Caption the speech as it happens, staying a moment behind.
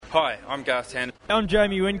Hi, I'm Garth Tander. I'm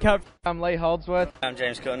Jamie Whincup. I'm Lee Holdsworth. I'm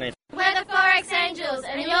James Courtney. We're the Forex Angels,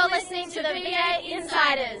 and you're listening to the V8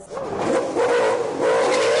 Insiders.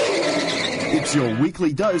 It's your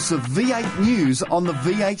weekly dose of V8 news on the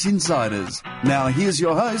V8 Insiders. Now here's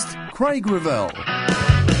your host, Craig Revell.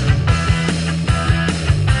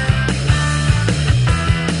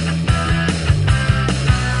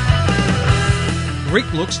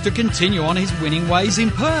 Rick looks to continue on his winning ways in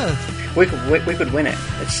Perth. We could win it.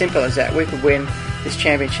 It's simple as that. We could win this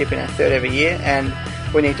championship in our third ever year, and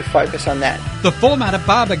we need to focus on that. The format of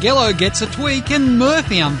Barbagallo gets a tweak and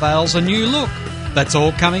Murphy unveils a new look. That's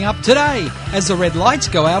all coming up today as the red lights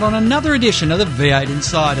go out on another edition of the V8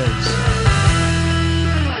 Insiders.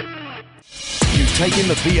 You take in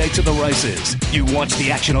the V8 to the races. You watch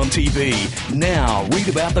the action on TV. Now read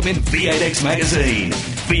about them in V8X Magazine.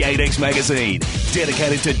 V8X Magazine,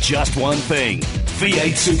 dedicated to just one thing,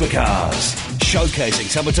 V8 Supercars. Showcasing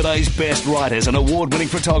some of today's best writers and award-winning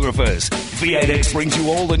photographers, V8X brings you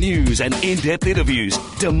all the news and in-depth interviews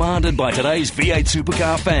demanded by today's V8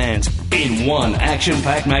 Supercar fans in one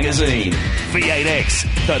action-packed magazine. V8X,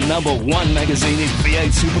 the #1 magazine in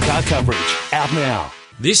V8 Supercar coverage. Out now.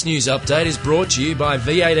 This news update is brought to you by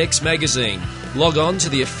V8X Magazine. Log on to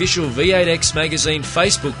the official V8X Magazine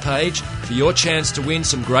Facebook page for your chance to win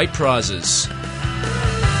some great prizes.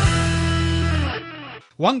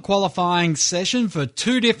 One qualifying session for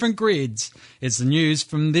two different grids. It's the news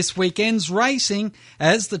from this weekend's racing,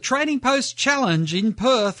 as the Trading Post Challenge in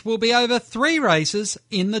Perth will be over 3 races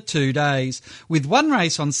in the 2 days, with one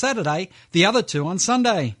race on Saturday, the other 2 on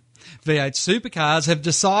Sunday. V8 Supercars have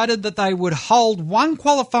decided that they would hold one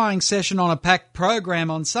qualifying session on a packed program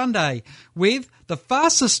on Sunday, with the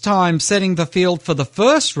fastest time setting the field for the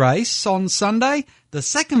first race on Sunday, the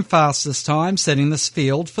second fastest time setting the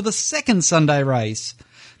field for the second Sunday race.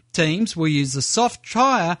 Teams will use the soft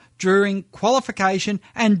tyre during qualification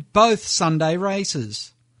and both Sunday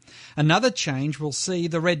races. Another change will see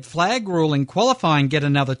the red flag rule in qualifying get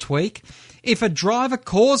another tweak. If a driver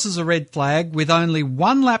causes a red flag with only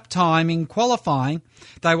 1 lap time in qualifying,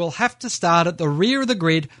 they will have to start at the rear of the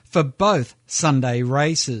grid for both Sunday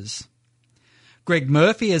races. Greg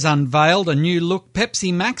Murphy has unveiled a new look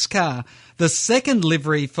Pepsi Max car. The second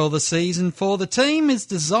livery for the season for the team is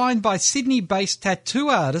designed by Sydney-based tattoo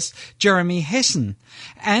artist Jeremy Hessen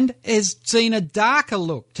and has seen a darker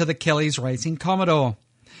look to the Kelly's Racing Commodore.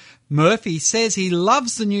 Murphy says he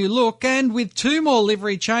loves the new look, and with 2 more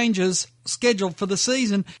livery changes scheduled for the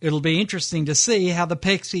season, it'll be interesting to see how the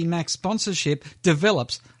Pepsi Max sponsorship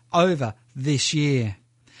develops over this year.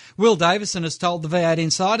 Will Davison has told the V8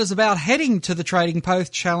 Insiders about heading to the Trading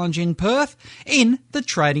Post Challenge in Perth in the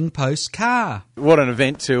Trading Post car. What an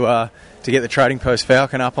event to get the Trading Post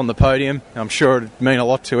Falcon up on the podium. I'm sure it'd mean a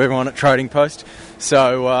lot to everyone at Trading Post.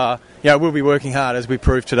 So, we'll be working hard as we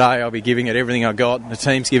proved today. I'll be giving it everything I got. The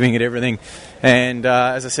team's giving it everything. And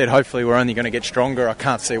as I said, hopefully we're only going to get stronger. I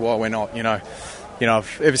can't see why we're not.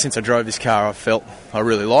 Ever since I drove this car, I've felt I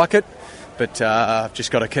really like it. But I've just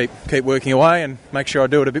got to keep working away and make sure I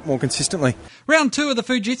do it a bit more consistently. Round 2 of the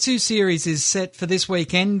Fujitsu Series is set for this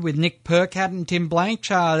weekend, with Nick Percat and Tim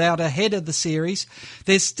Blanchard out ahead of the series.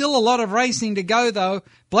 There's still a lot of racing to go, though.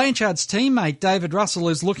 Blanchard's teammate David Russell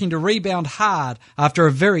is looking to rebound hard after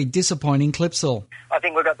a very disappointing Clipsal. I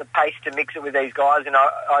think we've got the pace to mix it with these guys, and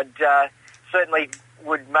I'd certainly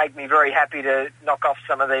would make me very happy to knock off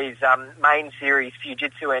some of these main series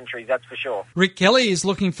Fujitsu entries, that's for sure. Rick Kelly is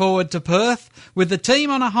looking forward to Perth, with the team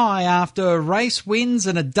on a high after race wins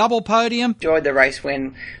and a double podium. Enjoyed the race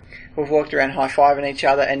win. We've walked around high-fiving each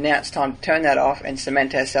other, and now it's time to turn that off and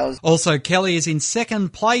cement ourselves. Also, Kelly is in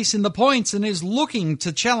second place in the points and is looking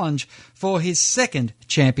to challenge for his second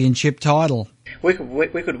championship title. We could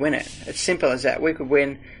win it. It's simple as that. We could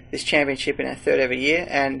win this championship in our third ever year,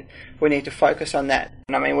 and we need to focus on that.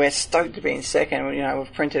 I mean, we're stoked to be in second.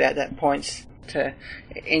 We've printed out that points to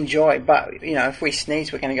enjoy, but if we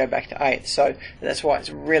sneeze, we're going to go back to 8th. So that's why it's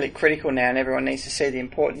really critical now, and everyone needs to see the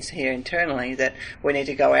importance here internally that we need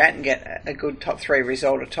to go out and get a good top 3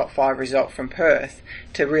 result or top 5 result from Perth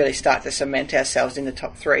to really start to cement ourselves in the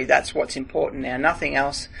top 3. That's what's important now. Nothing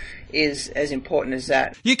else is as important as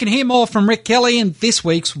that. You can hear more from Rick Kelly in this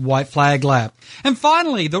week's White Flag Lap. And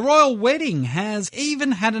finally, the royal wedding has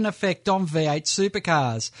even had an effect on V8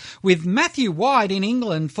 Supercars. With Matthew White in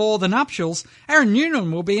England for the nuptials, Aaron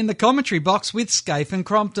Noonan will be in the commentary box with Scaife and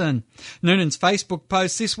Crompton. Noonan's Facebook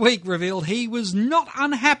post this week revealed he was not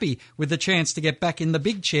unhappy with the chance to get back in the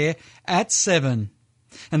big chair at 7.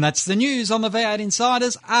 And that's the news on the V8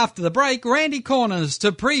 Insiders. After the break, Randy Corners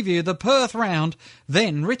to preview the Perth round.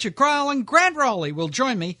 Then Richard Craill and Grant Rowley will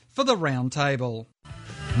join me for the round table.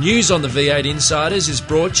 News on the V8 Insiders is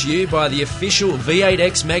brought to you by the official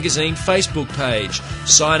V8X Magazine Facebook page.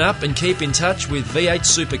 Sign up and keep in touch with V8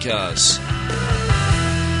 Supercars.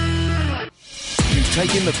 You've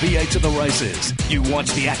taken the V8 to the races. You watch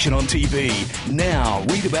the action on TV. Now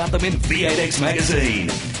read about them in V8X Magazine.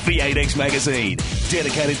 V8X Magazine,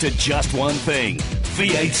 dedicated to just one thing,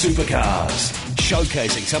 V8 Supercars.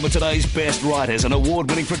 Showcasing some of today's best writers and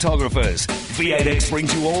award-winning photographers, V8X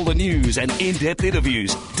brings you all the news and in-depth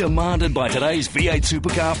interviews demanded by today's V8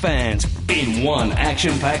 Supercar fans in one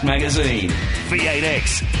action-packed magazine.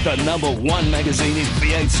 V8X, the #1 magazine in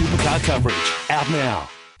V8 Supercar coverage. Out now.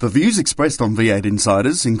 The views expressed on V8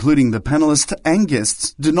 Insiders, including the panellists and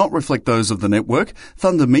guests, do not reflect those of the network,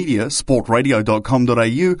 Thunder Media,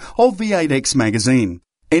 sportradio.com.au or V8X Magazine.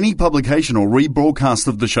 Any publication or rebroadcast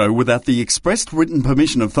of the show without the expressed written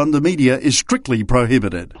permission of Thunder Media is strictly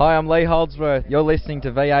prohibited. Hi, I'm Lee Holdsworth. You're listening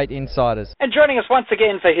to V8 Insiders. And joining us once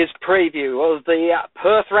again for his preview of the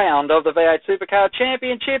Perth round of the V8 Supercar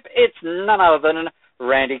Championship, it's none other than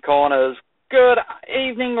Randy Corners. Good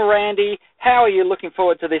evening, Randy. How are you looking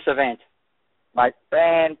forward to this event? Mate,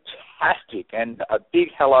 fantastic. And a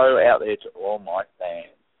big hello out there to all my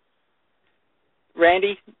fans.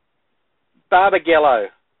 Randy, Barbagallo,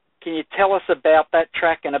 can you tell us about that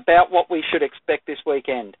track and about what we should expect this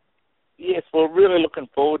weekend? Yes, we're really looking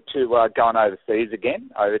forward to going overseas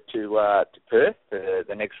again, over to Perth,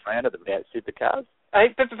 the next round of the V8 Supercars.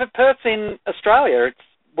 Hey, but Perth's in Australia. It's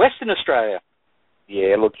Western Australia.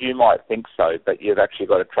 Yeah, look, you might think so, but you've actually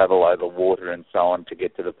got to travel over water and so on to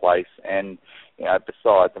get to the place. And, you know,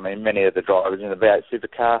 besides, I mean, many of the drivers in the V8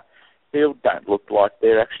 Supercar field don't look like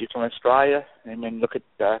they're actually from Australia. I mean, look at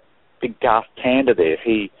big Garth Tander there.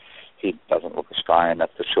 He doesn't look Australian,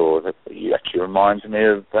 that's for sure. He actually reminds me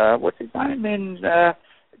of, what's his name,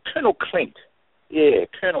 Colonel Clint. Yeah,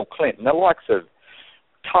 Colonel Clint. And the likes of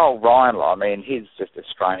Carl Reinler, I mean, he's just a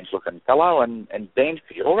strange-looking fellow. And Dean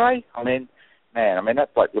Fiore, I mean,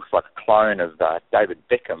 that bloke looks like a clone of David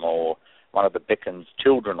Beckham or one of the Beckham's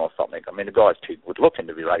children or something. I mean, the guy's too good looking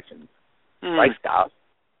to be racing race cars.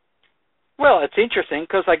 Well, it's interesting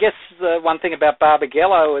because I guess one thing about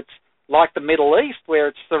Barbagallo, it's like the Middle East where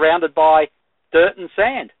it's surrounded by dirt and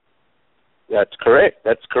sand. That's correct.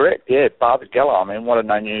 Yeah, Barbagallo. I mean, what an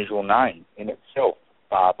unusual name in itself,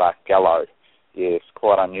 Barbagallo. Yeah, it's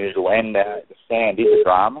quite unusual. And the sand is a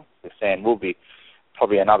drama. The sand will be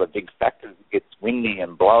probably another big factor. It gets windy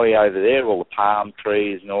and blowy over there. All the palm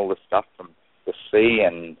trees and all the stuff from the sea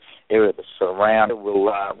and area that surround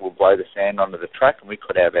will blow the sand onto the track, and we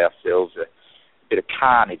could have ourselves a bit of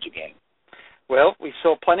carnage again. Well, we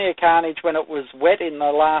saw plenty of carnage when it was wet in the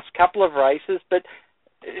last couple of races, but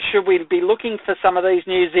should we be looking for some of these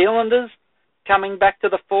New Zealanders coming back to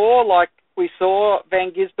the fore like we saw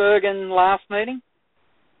Van Gisbergen last meeting?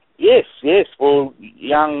 Yes. Well,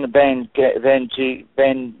 young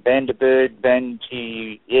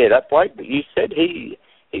that bloke that you said,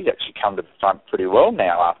 he's actually come to the front pretty well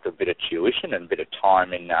now after a bit of tuition and a bit of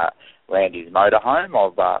time in Randy's motorhome.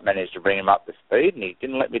 I've managed to bring him up to speed, and he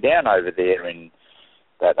didn't let me down over there in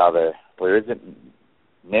that other, where is it,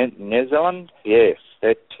 New Zealand? Yes,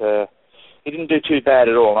 he didn't do too bad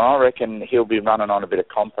at all, and I reckon he'll be running on a bit of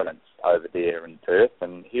confidence over there in Perth,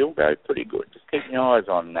 and he'll go pretty good. Just keep your eyes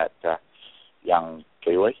on that young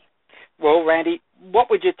Kiwi. Well, Randy, what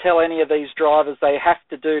would you tell any of these drivers they have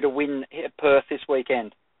to do to win Perth this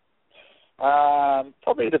weekend?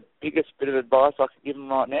 Probably the biggest bit of advice I could give them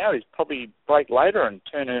right now is probably brake later and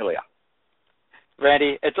turn earlier.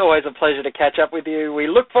 Randy, it's always a pleasure to catch up with you. We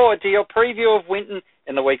look forward to your preview of Winton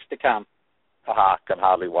in the weeks to come. Can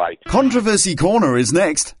hardly wait. Controversy Corner is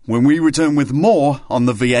next when we return with more on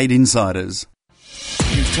the V8 Insiders.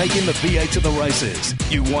 You've taken the V8 to the races.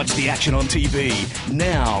 You watch the action on TV.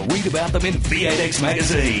 Now read about them in V8X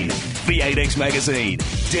Magazine. V8X Magazine,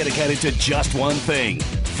 dedicated to just one thing,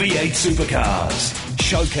 V8 Supercars.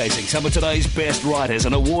 Showcasing some of today's best writers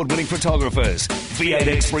and award-winning photographers,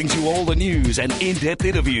 V8X brings you all the news and in-depth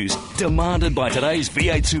interviews demanded by today's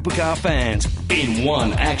V8 Supercar fans in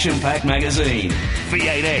one action-packed magazine.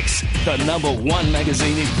 V8X, the #1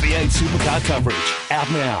 magazine in V8 Supercar coverage.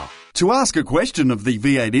 Out now. To ask a question of the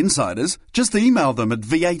V8 Insiders, just email them at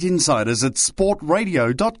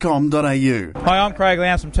v8insiders@sportradio.com.au. Hi, I'm Craig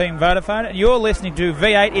Lowndes from Team Vodafone, and you're listening to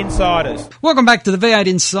V8 Insiders. Welcome back to the V8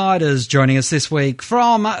 Insiders. Joining us this week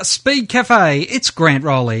from Speed Cafe, it's Grant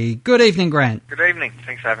Rowley. Good evening, Grant. Good evening.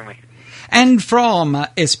 Thanks for having me. And from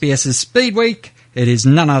SBS's Speed Week, it is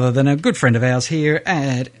none other than a good friend of ours here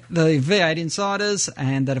at the V8 Insiders,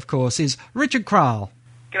 and that, of course, is Richard Craill.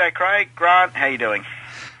 G'day, Craig. Grant, how you doing?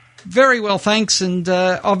 Very well, thanks. And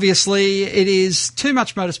obviously it is too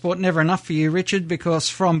much motorsport, never enough for you, Richard, because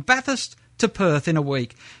from Bathurst to Perth in a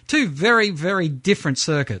week, two very, very different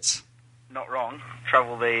circuits. Not wrong.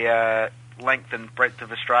 Travel the length and breadth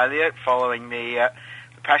of Australia, following the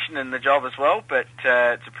passion and the job as well, but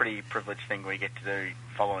it's a pretty privileged thing we get to do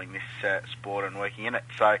following this sport and working in it.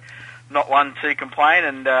 So not one to complain,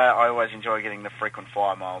 and I always enjoy getting the frequent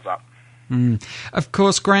flyer miles up. Of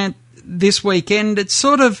course, Grant, this weekend it's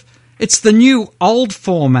the new old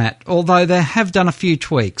format, although they have done a few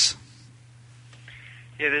tweaks.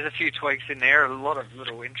 Yeah, there's a few tweaks in there, a lot of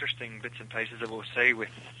little interesting bits and pieces that we'll see with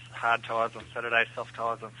hard tyres on Saturday, soft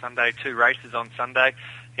tyres on Sunday, 2 races on Sunday.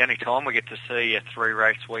 The only time we get to see a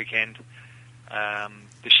 3-race weekend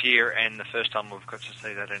this year, and the first time we've got to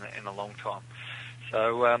see that in a long time.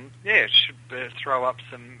 So, it should throw up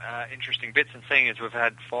some interesting bits, and seeing as we've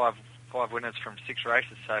had five winners from 6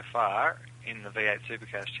 races so far in the V8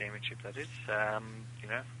 Supercars Championship, that is,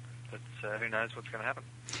 who knows what's going to happen.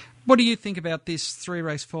 What do you think about this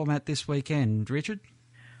 3-race format this weekend, Richard?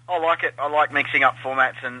 I like it. I like mixing up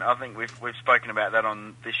formats, and I think we've spoken about that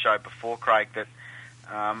on this show before, Craig, that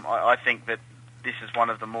I think that this is one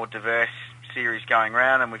of the more diverse series going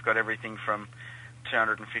round, and we've got everything from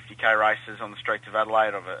 250k races on the streets of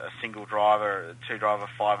Adelaide of a single driver, a 2-driver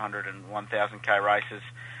 500 and 1000k races,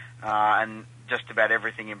 and just about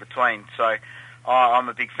everything in between. So I'm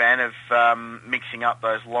a big fan of mixing up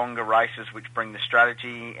those longer races which bring the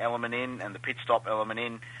strategy element in and the pit stop element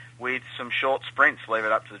in with some short sprints. Leave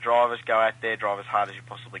it up to the drivers, go out there, drive as hard as you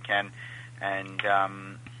possibly can, and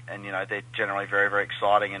they're generally very, very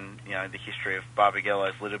exciting, and the history of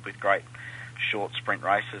Barbagallo is littered with great short sprint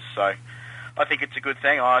races. So I think it's a good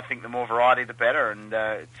thing. I think the more variety, the better, and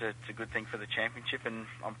it's a good thing for the championship, and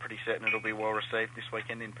I'm pretty certain it'll be well received this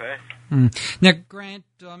weekend in Perth. Now, Grant,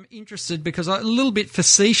 I'm interested because I a little bit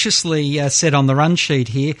facetiously said on the run sheet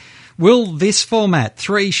here, will this format,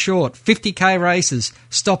 3 short 50k races,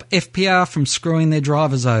 stop FPR from screwing their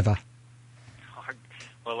drivers over?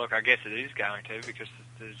 Well, look, I guess it is going to, because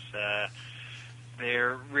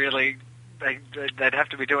they're really... They'd have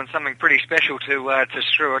to be doing something pretty special to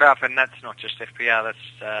screw it up, and that's not just FPR.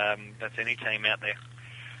 That's any team out there.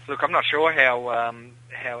 Look, I'm not sure how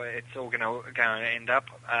it's all going to end up.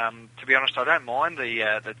 To be honest, I don't mind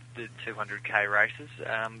the 200k races,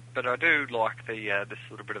 but I do like this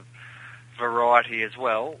little bit of variety as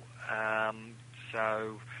well. And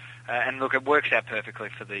look, it works out perfectly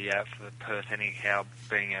for the Perth anyhow,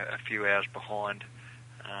 being a few hours behind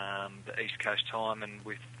the East Coast time, and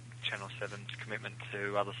with Channel 7's commitment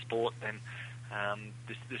to other sport, then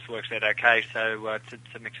this works out okay. So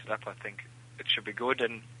to mix it up, I think it should be good.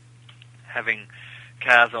 And having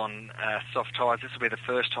cars on soft tyres, this will be the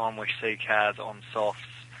first time we see cars on softs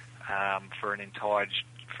for an entire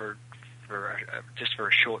just for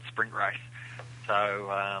a short sprint race.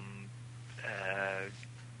 So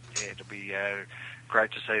it'll be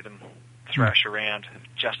great to see them thrash around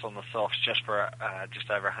just on the softs, just for just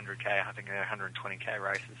over 100k, I think 120k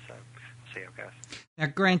races, so we'll see how it goes. Now,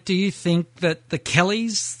 Grant, do you think that the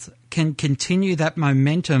Kellys can continue that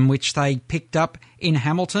momentum which they picked up in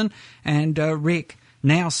Hamilton, and Rick,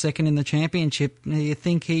 now second in the championship, do you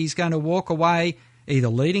think he's going to walk away either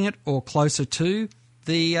leading it or closer to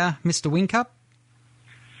the Mr. Whincup?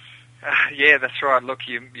 Yeah, that's right. Look,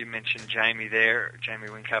 you mentioned Jamie there, Jamie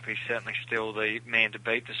Whincup. He's certainly still the man to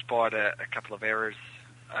beat, despite a couple of errors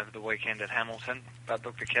over the weekend at Hamilton. But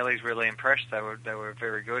look, the Kellys really impressed. They were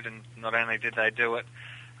very good, and not only did they do it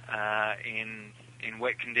in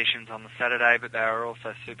wet conditions on the Saturday, but they were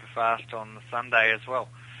also super fast on the Sunday as well.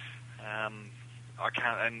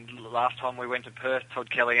 And last time we went to Perth, Todd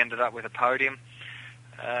Kelly ended up with a podium.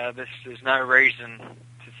 There's no reason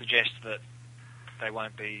to suggest that they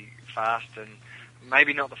won't be fast, and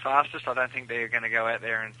maybe not the fastest. I don't think they're going to go out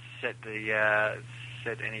there and set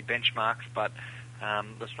any benchmarks, but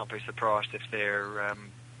let's not be surprised if they're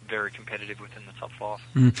very competitive within the top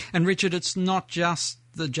 5. And Richard, it's not just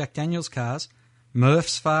the Jack Daniels cars.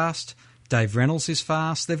 Murph's fast, Dave Reynolds is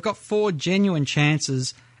fast. They've got 4 genuine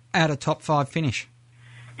chances at a top 5 finish.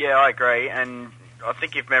 Yeah, I agree, and I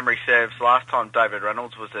think if memory serves, last time David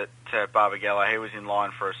Reynolds was at Barbagallo, he was in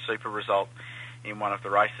line for a super result in one of the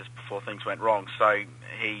races before things went wrong. So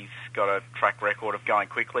he's got a track record of going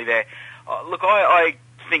quickly there. Look, I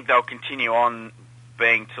think they'll continue on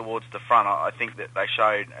being towards the front. I think that they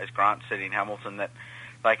showed, as Grant said in Hamilton, that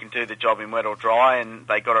they can do the job in wet or dry, and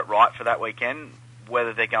they got it right for that weekend.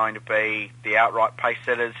 Whether they're going to be the outright pace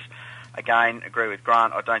setters, again, agree with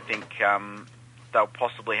Grant. I don't think they'll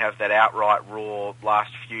possibly have that outright raw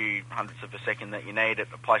last few hundredths of a second that you need at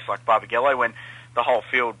a place like Barbagallo, when the whole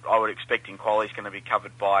field, I would expect in quali is going to be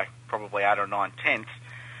covered by probably 8 or 9 tenths.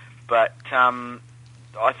 But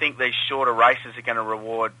I think these shorter races are going to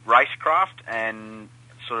reward racecraft and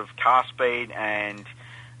sort of car speed and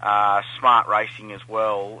smart racing as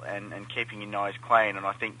well, and keeping your nose clean. And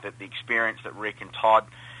I think that the experience that Rick and Todd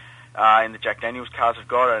in the Jack Daniels cars have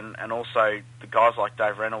got, and also the guys like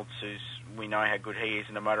Dave Reynolds, we know how good he is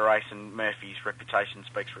in a motor race, and Murphy's reputation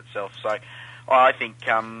speaks for itself. So I think,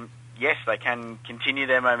 yes, they can continue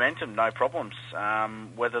their momentum, no problems.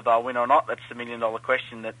 Whether they'll win or not, that's the million-dollar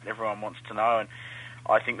question that everyone wants to know. And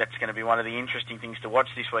I think that's going to be one of the interesting things to watch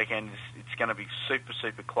this weekend. It's going to be super,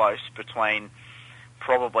 super close between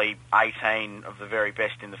probably 18 of the very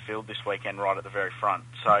best in the field this weekend right at the very front.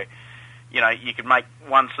 So, you could make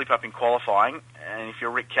one slip up in qualifying, and if you're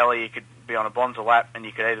Rick Kelly, you could be on a Bonza lap, and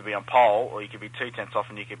you could either be on pole, or you could be 2 tenths off,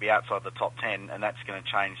 and you could be outside the top 10, and that's going to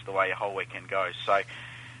change the way your whole weekend goes. So if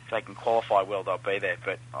they can qualify well, they'll be there,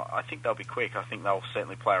 but I think they'll be quick. I think they'll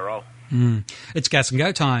certainly play a role. It's Gas and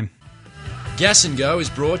Go time. Gas and Go is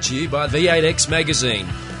brought to you by V8X Magazine.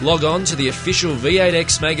 Log on to the official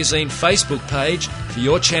V8X Magazine Facebook page for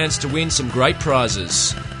your chance to win some great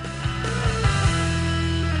prizes.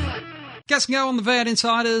 Gas and Go on the V8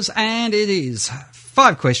 Insiders, and it is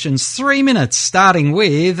 5 questions, 3 minutes, starting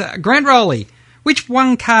with Grant Rowley. Which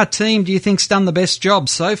one-car team do you think's done the best job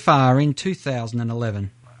so far in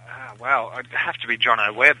 2011? Well, it'd have to be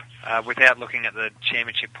Jono Webb. Without looking at the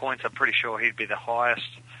championship points, I'm pretty sure he'd be the highest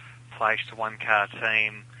placed one-car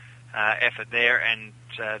team effort there, and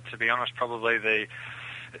to be honest, probably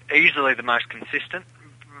easily the most consistent.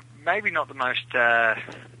 Maybe not the most,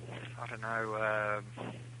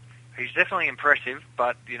 he's definitely impressive,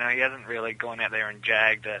 but, he hasn't really gone out there and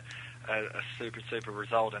jagged a super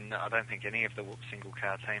result, and I don't think any of the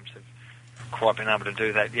single-car teams have quite been able to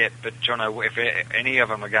do that yet. But if any of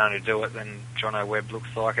them are going to do it, then Jono Webb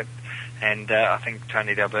looks like it. And I think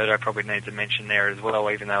Tony D'Alberto probably needs a mention there as well,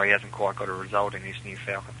 even though he hasn't quite got a result in his new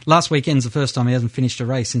Falcon. Last weekend's the first time he hasn't finished a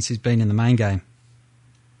race since he's been in the main game.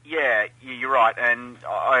 Yeah, you're right, and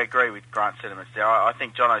I agree with Grant's sentiments there. I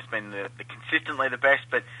think Jono's been the consistently the best,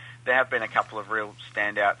 but there have been a couple of real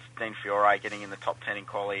standouts. Dean Fiore getting in the top 10 in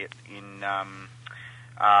quali in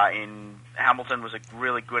Hamilton was a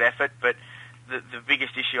really good effort, but the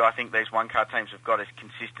biggest issue I think these one-car teams have got is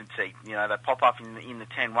consistency. They pop up in the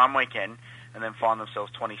 10 one weekend and then find themselves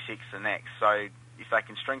 26 the next. So if they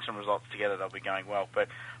can string some results together, they'll be going well. But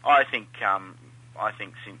I think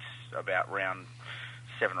since about round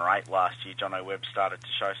 7 or 8 last year, Jono Webb started to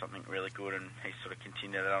show something really good, and he's sort of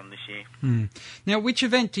continued that on this year. Now, which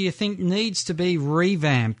event do you think needs to be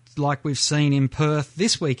revamped like we've seen in Perth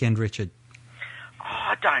this weekend, Richard?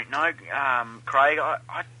 I don't know, Craig.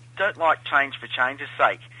 I don't like change for change's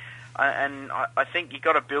sake. And I think you've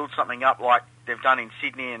got to build something up like they've done in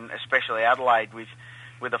Sydney and especially Adelaide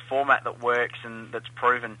with a format that works and that's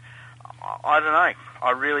proven. I don't know.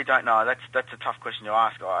 I really don't know. That's a tough question to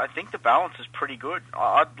ask. I think the balance is pretty good.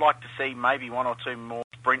 I'd like to see maybe 1 or 2 more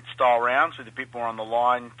sprint-style rounds with a bit more on the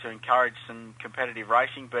line to encourage some competitive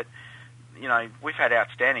racing. But, we've had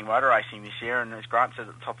outstanding motor racing this year, and as Grant said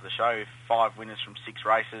at the top of the show, 5 winners from 6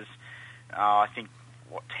 races. I think,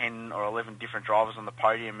 10 or 11 different drivers on the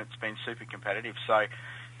podium. It's been super competitive. So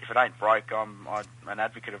if it ain't broke, I'm an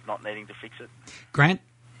advocate of not needing to fix it. Grant?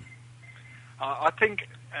 I think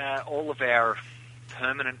all of our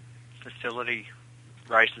permanent facility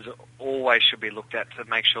races always should be looked at to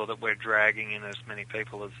make sure that we're dragging in as many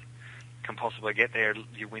people as can possibly get there.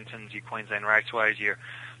 Your Wintons, your Queensland Raceways, your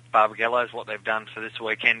Barbagallos, what they've done for this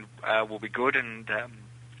weekend will be good, and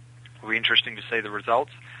will be interesting to see the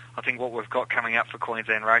results. I think what we've got coming up for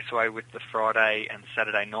Queensland Raceway with the Friday and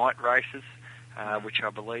Saturday night races, which I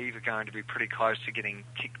believe are going to be pretty close to getting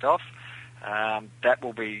kicked off, that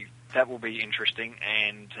will be interesting,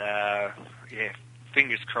 and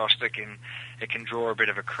fingers crossed it can draw a bit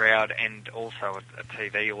of a crowd and also a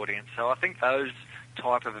TV audience. So I think those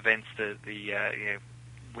type of events, the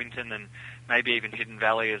Winton and maybe even Hidden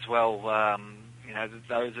Valley as well,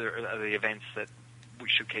 those are the events that we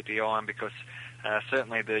should keep the eye on, because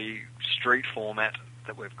certainly the street format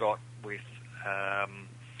that we've got with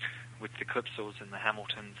the Clipsals and the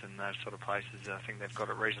Hamiltons and those sort of places, I think they've got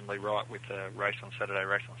it reasonably right with the race on Saturday,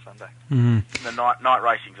 race on Sunday. Mm-hmm. The night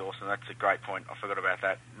racing's awesome. That's a great point. I forgot about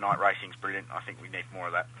that. Night racing's brilliant. I think we need more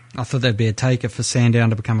of that. I thought there'd be a taker for Sandown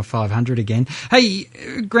to become a 500 again. Hey,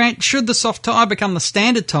 Grant, should the soft tyre become the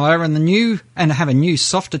standard tyre and have a new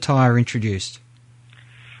softer tyre introduced?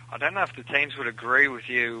 I don't know if the teams would agree with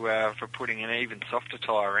you for putting an even softer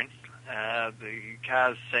tyre in. The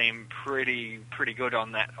cars seem pretty good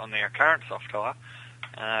on their current soft tyre.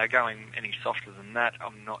 Going any softer than that,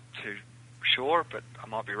 I'm not too sure, but I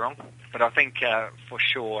might be wrong. But I think for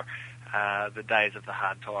sure the days of the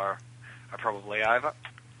hard tyre are probably over.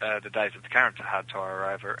 The days of the current hard tyre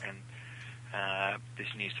are over, and this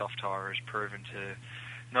new soft tyre has proven to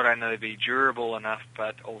not only be durable enough,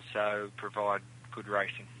 but also provide good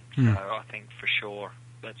racing. So I think for sure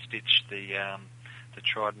let's ditch the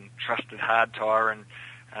tried and trusted hard tyre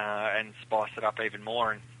and spice it up even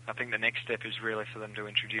more. And I think the next step is really for them to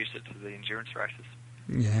introduce it to the endurance races.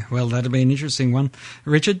 Yeah, well, that'll be an interesting one.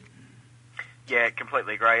 Richard? Yeah,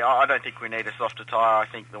 completely agree. I don't think we need a softer tyre. I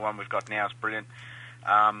think the one we've got now is brilliant.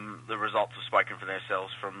 The results have spoken for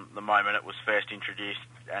themselves from the moment it was first introduced,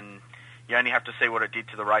 and you only have to see what it did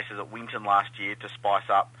to the races at Winton last year to spice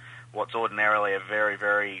up what's ordinarily a very,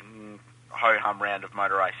 very ho-hum round of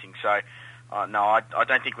motor racing. So, no, I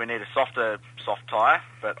don't think we need a soft tyre,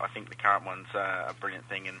 but I think the current one's a brilliant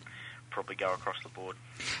thing and probably go across the board.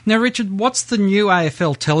 Now, Richard, what's the new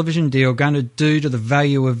AFL television deal going to do to the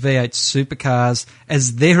value of V8 supercars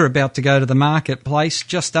as they're about to go to the marketplace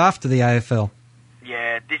just after the AFL?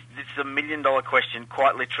 Yeah, this is a $1 million question,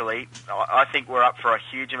 quite literally. I think we're up for a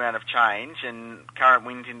huge amount of change, and current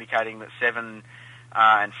winds indicating that Seven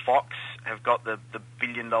and Fox have got the $1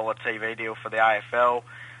 billion TV deal for the AFL.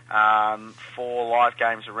 4 live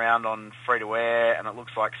games around on free-to-air, and it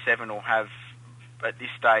looks like Seven will have, at this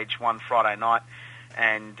stage, one Friday night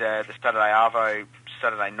and the Saturday Arvo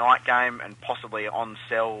Saturday night game, and possibly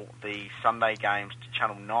on-sell the Sunday games to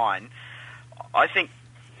Channel 9. I think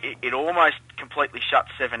it almost completely shuts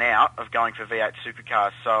Seven out of going for V8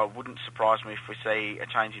 supercars, so it wouldn't surprise me if we see a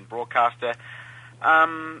change in broadcaster.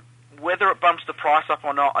 Whether it bumps the price up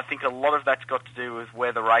or not, I think a lot of that's got to do with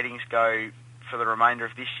where the ratings go for the remainder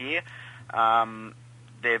of this year.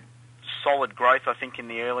 They're solid growth, I think, in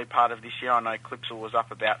the early part of this year. I know Clipsal was up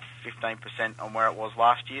about 15% on where it was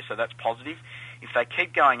last year, so that's positive. If they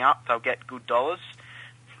keep going up, they'll get good dollars.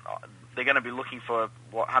 They're going to be looking for,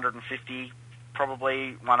 150,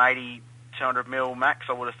 probably 180, 200 mil max,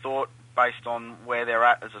 I would have thought, based on where they're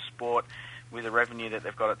at as a sport with the revenue that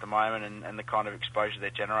they've got at the moment and the kind of exposure they're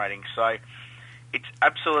generating. So it's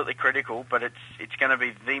absolutely critical, but it's going to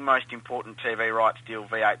be the most important TV rights deal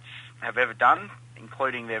V8s have ever done,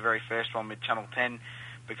 including their very first one with Channel 10,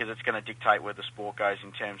 because it's going to dictate where the sport goes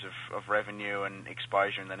in terms of revenue and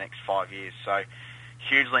exposure in the next 5 years. So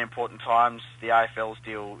hugely important times. The AFL's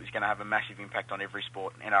deal is going to have a massive impact on every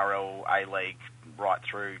sport, NRL, A-League, right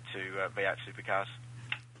through to V8 supercars.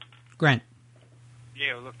 Grant?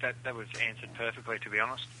 Yeah, well, look, that was answered perfectly, to be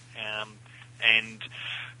honest. And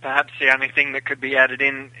perhaps the only thing that could be added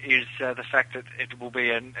in is the fact that it will be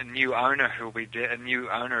a new owner who will be a new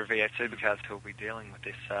owner of V8 supercars who will be dealing with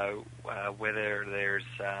this. So whether there's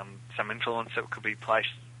some influence that could be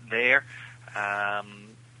placed there,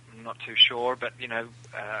 I'm not too sure. But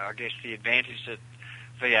I guess the advantage that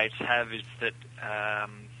V8s have is that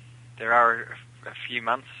there are a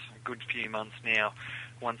good few months now.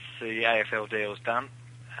 Once the AFL deal is done,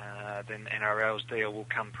 then NRL's deal will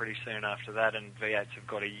come pretty soon after that, and V8s have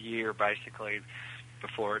got a year basically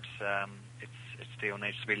before its deal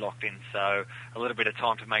needs to be locked in. So a little bit of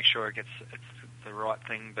time to make sure it's the right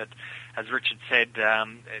thing. But as Richard said,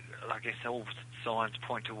 I guess all signs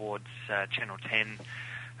point towards Channel 10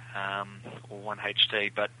 or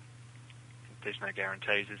 1HD, but there's no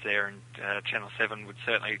guarantees, is there? And Channel 7 would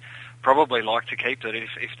certainly probably like to keep it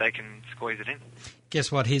if they can squeeze it in.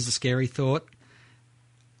 Guess what? Here's a scary thought.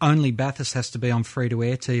 Only Bathurst has to be on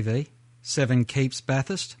free-to-air TV. 7 keeps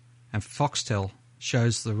Bathurst, and Foxtel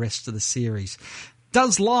shows the rest of the series.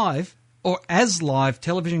 Does live or as live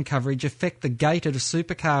television coverage affect the gate at a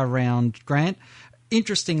supercar round, Grant?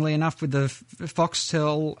 Interestingly enough, with the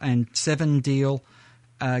Foxtel and 7 deal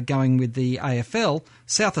going with the AFL,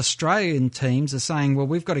 South Australian teams are saying, well,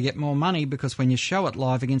 we've got to get more money because when you show it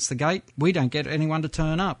live against the gate, we don't get anyone to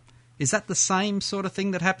turn up. Is that the same sort of thing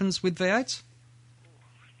that happens with V8s?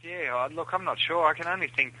 Yeah, look, I'm not sure. I can only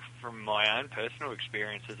think from my own personal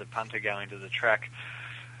experience as a punter going to the track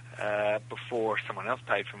before someone else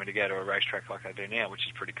paid for me to go to a racetrack like I do now, which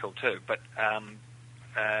is pretty cool too. But I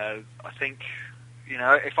think,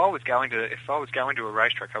 if I was going to a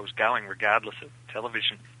racetrack, I was going regardless of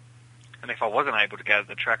television. And if I wasn't able to go to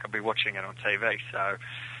the track, I'd be watching it on TV. So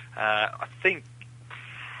I think,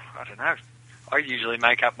 I don't know. I usually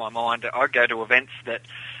make up my mind. I go to events that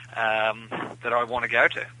I want to go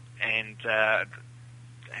to, and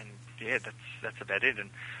yeah, that's about it. And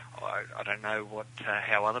I don't know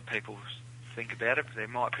how other people think about it, but there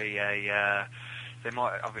might be a there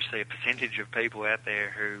might obviously a percentage of people out there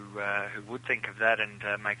who would think of that and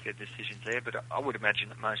make their decisions there. But I would imagine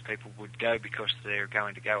that most people would go because they're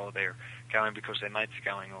going to go, or they're going because their mates are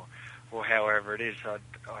going, or however it is.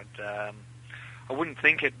 I wouldn't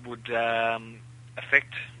think it would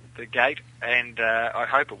affect the gate, and I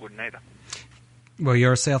hope it wouldn't either. Well,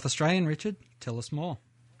 you're a South Australian, Richard. Tell us more.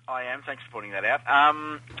 I am. Thanks for pointing that out.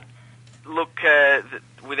 Look,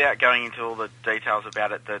 without going into all the details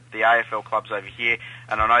about it, the AFL clubs over here,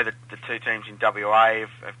 and I know that the two teams in WA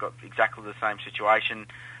have got exactly the same situation.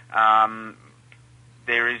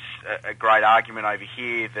 There is a great argument over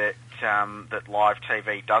here that live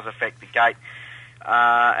TV does affect the gate,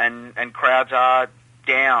 and crowds are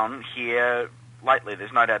down here lately.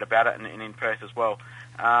 There's no doubt about it, and in Perth as well.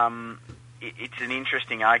 It's an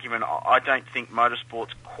interesting argument. I don't think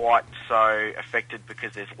motorsport's quite so affected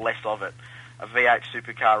because there's less of it. A V8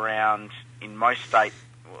 supercar round in most states,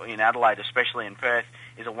 in Adelaide, especially in Perth,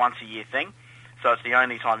 is a once-a-year thing. So it's the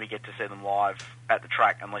only time you get to see them live at the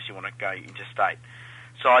track unless you want to go interstate.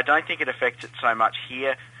 So I don't think it affects it so much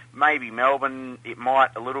here. Maybe Melbourne, it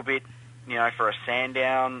might a little bit, for a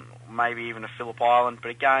Sandown, maybe even a Phillip Island. But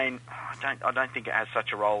again, I don't think it has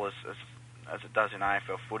such a role as it does in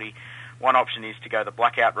AFL footy. One option is to go the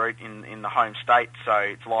blackout route in the home state, so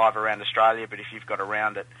it's live around Australia, but if you've got a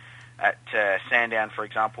round at Sandown, for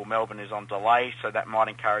example, Melbourne is on delay, so that might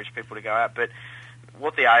encourage people to go out. But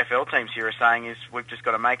what the AFL teams here are saying is we've just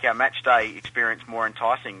got to make our match day experience more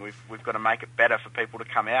enticing. We've got to make it better for people to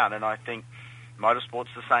come out, and I think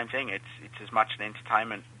motorsport's the same thing. It's as much an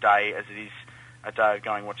entertainment day as it is a day of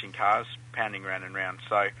going watching cars pounding round and round.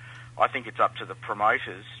 So I think it's up to the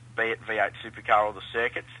promoters, be it V8 Supercar or the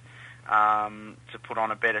circuits, to put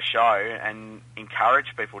on a better show and encourage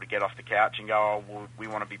people to get off the couch and go, oh, well, we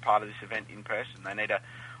want to be part of this event in person. They need to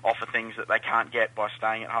offer things that they can't get by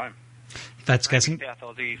staying at home. That's guessing. South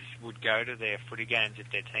Aussies would go to their footy games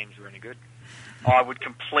if their teams were any good. I would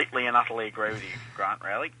completely and utterly agree with you, Grant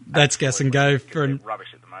Rowley. That's Gas and Go for rubbish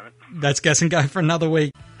at the moment. That's Gas and Go for another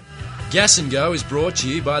week. Gas and Go is brought to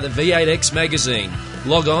you by the V8X magazine.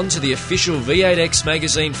 Log on to the official V8X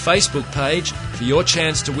magazine Facebook page for your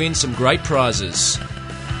chance to win some great prizes.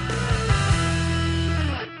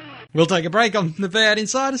 We'll take a break on the V8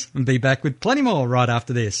 Insiders and be back with plenty more right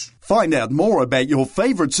after this. Find out more about your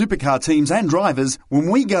favourite supercar teams and drivers when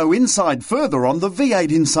we go inside further on the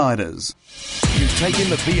V8 Insiders. You've taken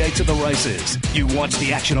the V8 to the races. You watch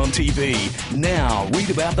the action on TV. Now read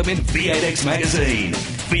about them in V8X Magazine.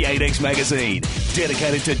 V8X Magazine,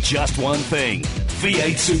 dedicated to just one thing,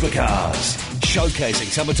 V8 supercars. Showcasing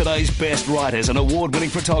some of today's best writers and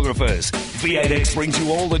award-winning photographers, V8X brings you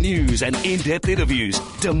all the news and in-depth interviews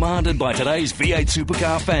demanded by today's V8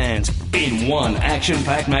 supercar fans in one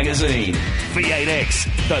action-packed magazine. V8X,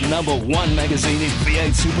 the #1 magazine in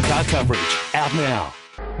V8 supercar coverage. Out now.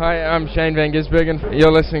 Hi, I'm Shane Van Gisbergen.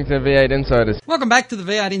 You're listening to V8 Insiders. Welcome back to the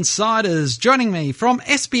V8 Insiders. Joining me from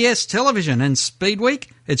SBS Television and Speed Week,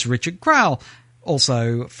 it's Richard Craill.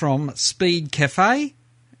 Also from Speed Cafe.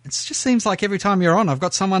 It just seems like every time you're on, I've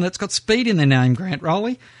got someone that's got speed in their name, Grant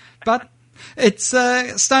Rowley. But it's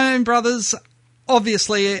Stone Brothers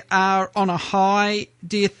obviously are on a high.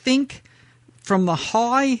 Do you think from the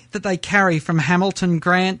high that they carry from Hamilton,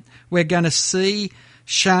 Grant, we're going to see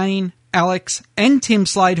Shane, Alex and Tim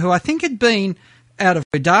Slade, who I think had been out of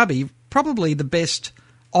Abu Dhabi, probably the best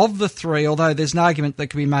of the three, although there's an argument that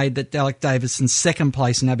could be made that Alec Davison's second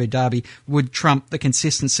place in Abu Dhabi would trump the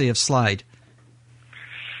consistency of Slade?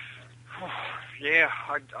 Yeah,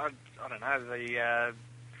 I don't know. The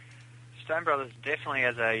Stone Brothers definitely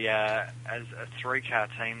as a three-car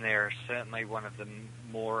team, they're certainly one of the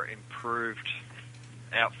more improved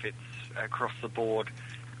outfits across the board.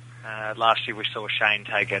 Last year we saw Shane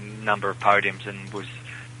take a number of podiums and was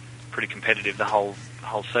pretty competitive the whole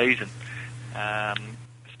season,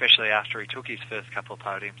 especially after he took his first couple of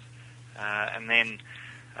podiums. And then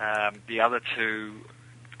the other two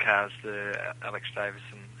cars, the Alex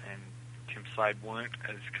Davison and Tim Slade, weren't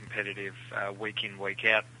as competitive week in, week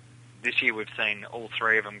out. This year we've seen all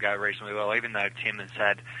three of them go reasonably well, even though Tim has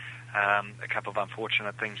had a couple of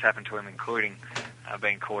unfortunate things happen to him, including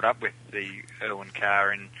being caught up with the Irwin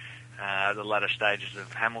car in the latter stages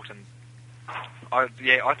of Hamilton. I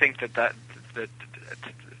think that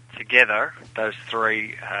together those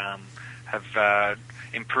three have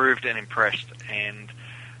improved and impressed, and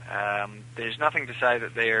there's nothing to say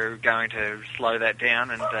that they're going to slow that down,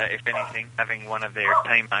 and if anything, having one of their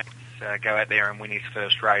teammates go out there and win his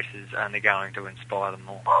first race is only going to inspire them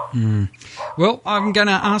more. Well, I'm going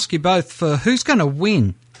to ask you both for who's going to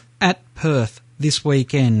win at Perth this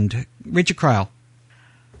weekend. Richard Craill.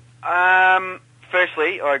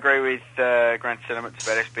 Firstly, I agree with Grant's sentiments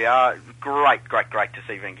about SBR. Great to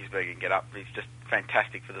see Van Gisbergen get up. He's just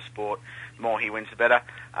fantastic for the sport. The more he wins, the better.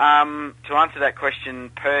 To answer that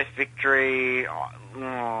question, Perth victory,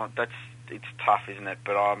 it's tough, isn't it?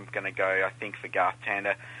 But I'm going to go, I think, for Garth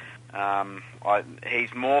Tander.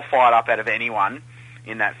 He's more fired up out of anyone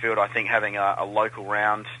in that field, I think, having a local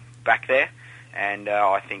round back there. And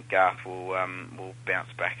I think Garth will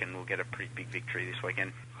bounce back and we'll get a pretty big victory this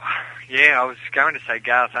weekend. Yeah, I was going to say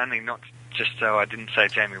Garth only, not just so I didn't say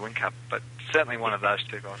Jamie Whincup, but certainly one of those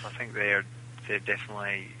two guys. I think they're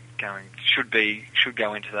definitely should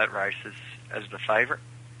go into that race as the favourite,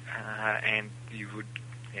 and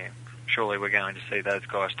surely we're going to see those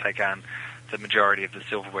guys take on the majority of the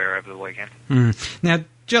silverware over the weekend. Now,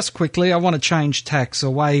 just quickly, I want to change tacks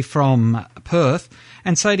away from Perth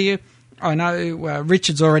and say to you, I know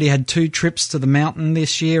Richard's already had 2 trips to the mountain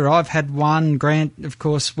this year. I've had one. Grant, of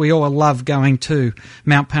course, we all love going to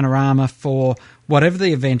Mount Panorama for whatever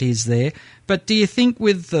the event is there. But do you think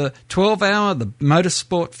with the 12-hour, the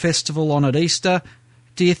Motorsport Festival on at Easter,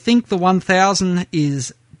 do you think the 1,000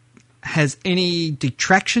 has any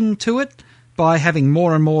detraction to it by having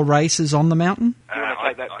more and more races on the mountain? Do you want to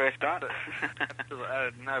take that first, Grant?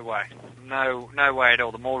 No way. No way at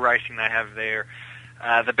all. The more racing they have there,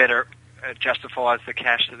 the better it justifies the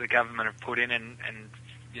cash that the government have put in, and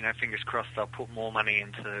fingers crossed they'll put more money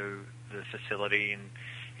into the facility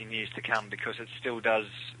in years to come, because it still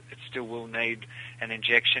will need an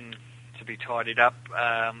injection to be tidied up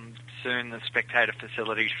soon. The spectator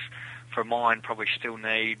facilities for mine probably still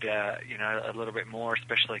need a little bit more,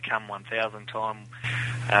 especially come 1,000 time,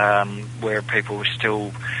 where people are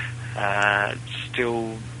still I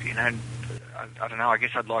don't know. I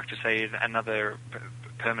guess I'd like to see another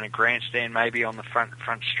permanent grandstand maybe on the front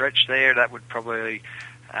stretch there. That would probably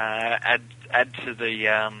add to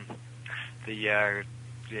the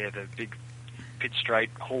big pit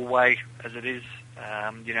straight hallway as it is.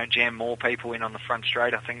 Jam more people in on the front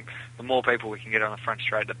straight. I think the more people we can get on the front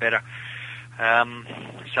straight, the better.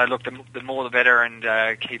 So look, the more the better, and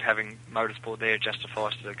keep having motorsport there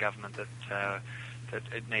justifies to the government that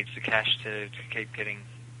it needs the cash to keep getting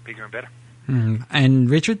bigger and better. And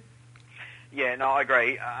Richard? Yeah, no, I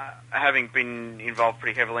agree. Having been involved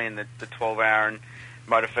pretty heavily in the 12-hour and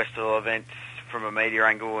motor festival events from a media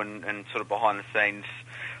angle and sort of behind the scenes,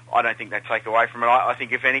 I don't think they take away from it. I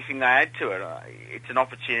think if anything they add to it. It's an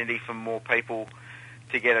opportunity for more people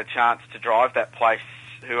to get a chance to drive that place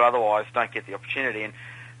who otherwise don't get the opportunity. And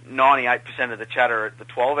 98% of the chatter at the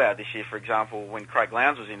 12-hour this year, for example, when Craig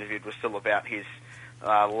Lowndes was interviewed, was still about his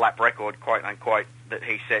lap record, quote unquote, that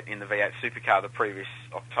he set in the V8 Supercar the previous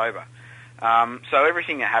October. So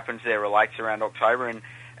everything that happens there relates around October, and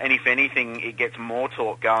if anything, it gets more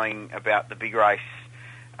talk going about the big race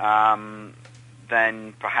than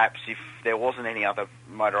perhaps if there wasn't any other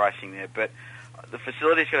motor racing there. But the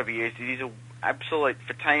facility's got to be used. It is an absolute,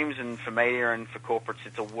 for teams and for media and for corporates,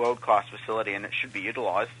 it's a world-class facility, and it should be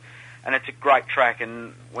utilised. And it's a great track,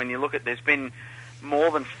 and when you look at, there's been more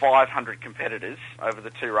than 500 competitors over the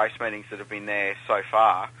 2 race meetings that have been there so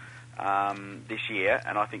far this year,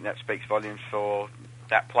 and I think that speaks volumes for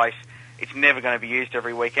that place. It's never going to be used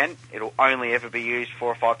every weekend. It'll only ever be used 4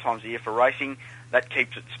 or 5 times a year for racing. That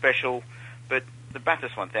keeps it special. But the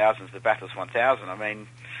Bathurst 1000 is the Bathurst 1000. I mean,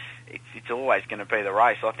 it's always going to be the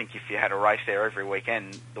race. I think if you had a race there every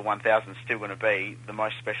weekend, the 1000 is still going to be the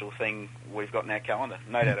most special thing we've got in our calendar.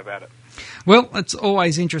 No doubt about it. Well, it's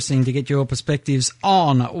always interesting to get your perspectives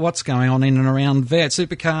on what's going on in and around V8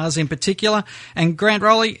 Supercars in particular. And Grant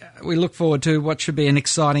Rowley, we look forward to what should be an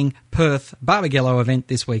exciting Perth Barbagallo event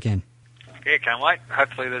this weekend. Yeah, can't wait.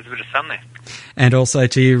 Hopefully there's a bit of sun there. And also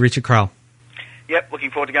to you, Richard Krull. Yep,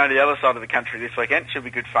 looking forward to going to the other side of the country this weekend. Should be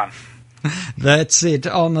good fun. That's it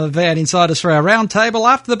on the V8 Insiders for our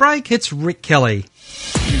roundtable. After the break, it's Rick Kelly.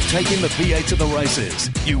 You take in the V8 to the races.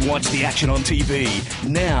 You watch the action on TV.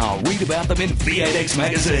 Now read about them in V8X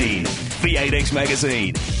Magazine. V8X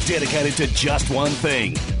Magazine, dedicated to just one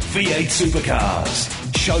thing, V8 Supercars.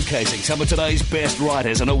 Showcasing some of today's best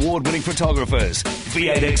writers and award-winning photographers,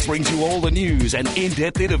 V8X brings you all the news and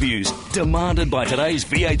in-depth interviews demanded by today's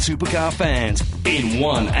V8 Supercar fans in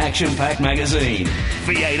one action-packed magazine.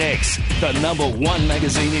 V8X, the #1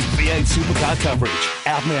 magazine in V8 Supercar coverage.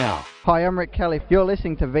 Out now. Hi, I'm Rick Kelly. You're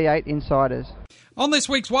listening to V8 Insiders. On this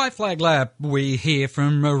week's White Flag Lab, we hear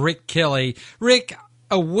from Rick Kelly. Rick,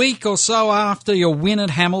 a week or so after your win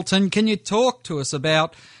at Hamilton, can you talk to us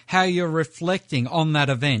about how you're reflecting on that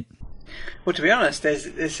event? Well, to be honest, there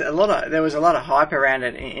was a lot of hype around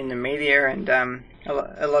it in the media, and a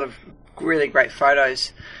lot of really great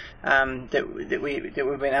photos that we've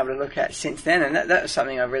been able to look at since then, and that was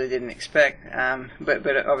something I really didn't expect,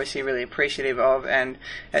 but obviously really appreciative of, and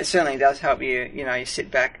it certainly does help you. You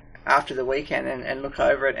sit back after the weekend and look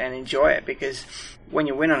over it and enjoy it, because when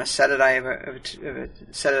you win on a Saturday of a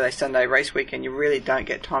Saturday-Sunday race weekend, you really don't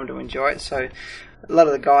get time to enjoy it. So a lot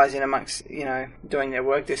of the guys in amongst doing their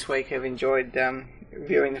work this week have enjoyed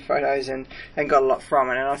viewing the photos and got a lot from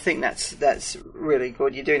it, and I think that's really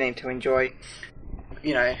good. You do need to enjoy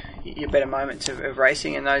your better moments of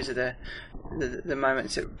racing, and those are the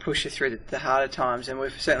moments that push you through the harder times, and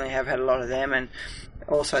we certainly have had a lot of them. And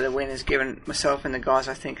also the win has given myself and the guys,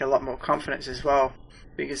 I think, a lot more confidence as well,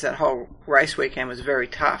 because that whole race weekend was very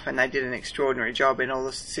tough and they did an extraordinary job in all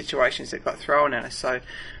the situations that got thrown at us, so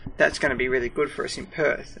that's going to be really good for us in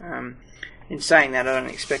Perth. In saying that, I don't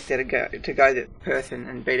expect them to go to Perth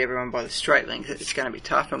and beat everyone by the straight length. It's going to be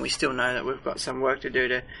tough, and we still know that we've got some work to do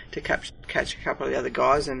to catch a couple of the other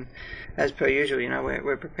guys, and as per usual,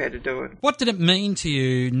 we're prepared to do it. What did it mean to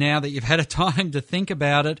you, now that you've had a time to think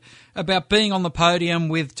about it, about being on the podium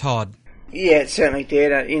with Todd? Yeah, it certainly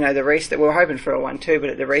did. The restart, we were hoping for a 1-2, but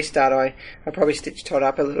at the restart I probably stitched Todd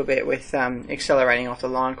up a little bit with accelerating off the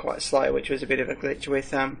line quite slow, which was a bit of a glitch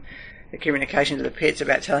with the communication to the pits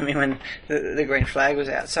about telling me when the green flag was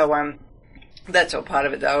out. So that's all part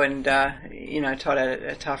of it, though, and Todd had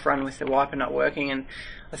a tough run with the wiper not working, and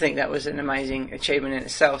I think that was an amazing achievement in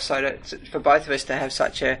itself. So for both of us to have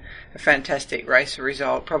such a fantastic race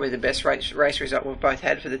result, probably the best race result we've both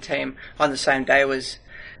had for the team on the same day, was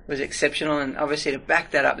exceptional, and obviously to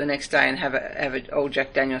back that up the next day and have an all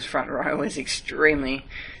Jack Daniels front row was extremely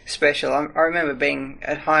special. I remember being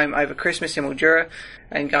at home over Christmas in Mildura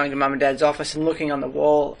and going to Mum and Dad's office and looking on the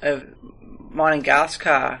wall of mine and Garth's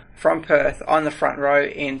car from Perth on the front row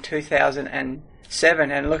in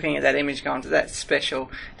 2007 and looking at that image going, that's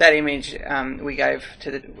special. That image we gave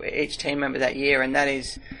to each team member that year, and that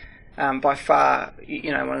is by far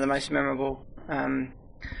one of the most memorable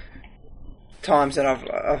times that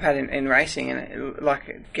I've had in racing, and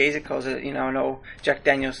like Geezer calls it, an all Jack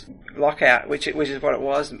Daniels lockout, which is what it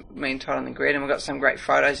was, me and Todd on the grid, and we've got some great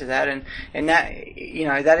photos of that, and that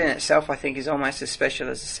that in itself I think is almost as special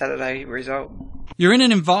as the Saturday result. You're in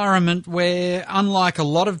an environment where, unlike a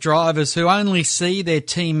lot of drivers who only see their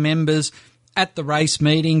team members at the race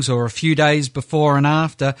meetings or a few days before and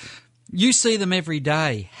after, you see them every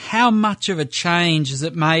day. How much of a change has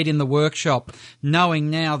it made in the workshop, knowing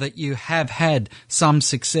now that you have had some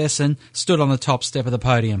success and stood on the top step of the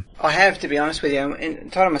podium? I have, to be honest with you.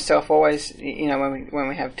 And Todd and myself always, when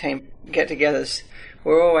we have team get-togethers,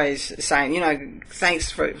 we're always saying,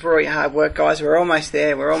 thanks for all your hard work, guys. We're almost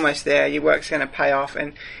there. Your work's going to pay off.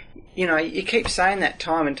 And, you keep saying that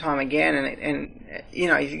time and time again, and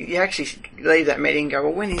you actually leave that meeting and go,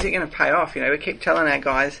 well, when is it going to pay off? We keep telling our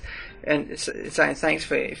guys and saying thanks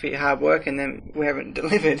for your hard work, and then we haven't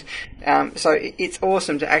delivered. So it's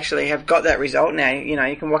awesome to actually have got that result now.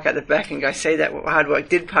 You can walk out the back and go, see, that hard work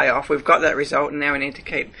did pay off. We've got that result, and now we need to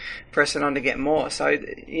keep pressing on to get more. So,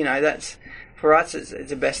 that's, for us, it's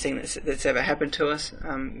the best thing that's ever happened to us,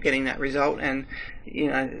 getting that result. And,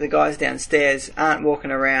 the guys downstairs aren't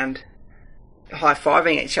walking around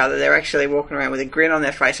high-fiving each other. They're actually walking around with a grin on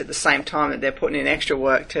their face at the same time that they're putting in extra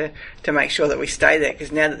work to make sure that we stay there,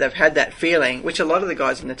 because now that they've had that feeling, which a lot of the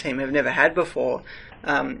guys in the team have never had before,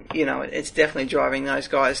 it's definitely driving those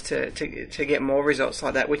guys to get more results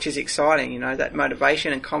like that, which is exciting. That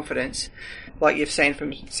motivation and confidence, like you've seen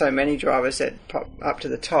from so many drivers that pop up to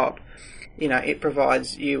the top, it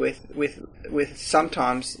provides you with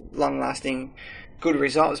sometimes long-lasting good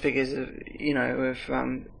results because of,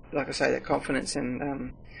 like I say, that confidence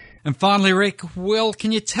and... And finally, Rick,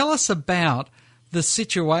 can you tell us about the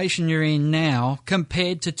situation you're in now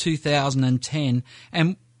compared to 2010,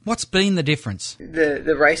 and what's been the difference?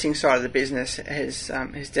 The racing side of the business has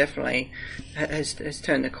definitely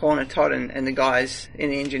turned the corner. Todd and the guys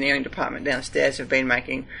in the engineering department downstairs have been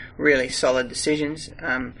making really solid decisions,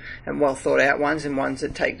 and well thought out ones, and ones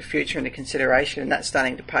that take the future into consideration, and that's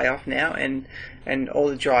starting to pay off now, and all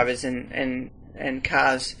the drivers and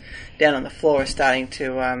cars down on the floor are starting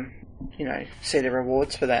to see the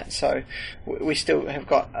rewards for that. So we still have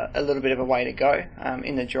got a little bit of a way to go.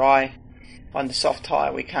 In the dry, on the soft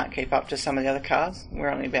tyre, we can't keep up to some of the other cars. We're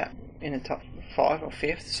only about in the top 5 or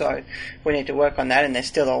 5th, so we need to work on that, and they're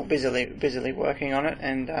still all busily working on it.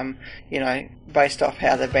 And based off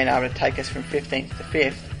how they've been able to take us from 15th to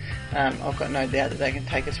 5th, I've got no doubt that they can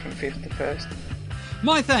take us from 5th to 1st.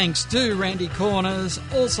 My thanks to Randy Corners,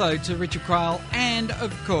 also to Richard Craill, and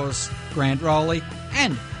of course Grant Rowley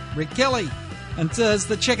and Rick Kelly. And as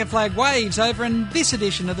the checkered flag waves over in this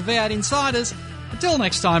edition of the V8 Insiders, Until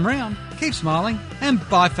next time round, keep smiling and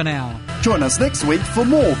bye for now. Join us next week for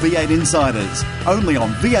more V8 Insiders, only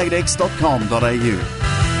on v8x.com.au.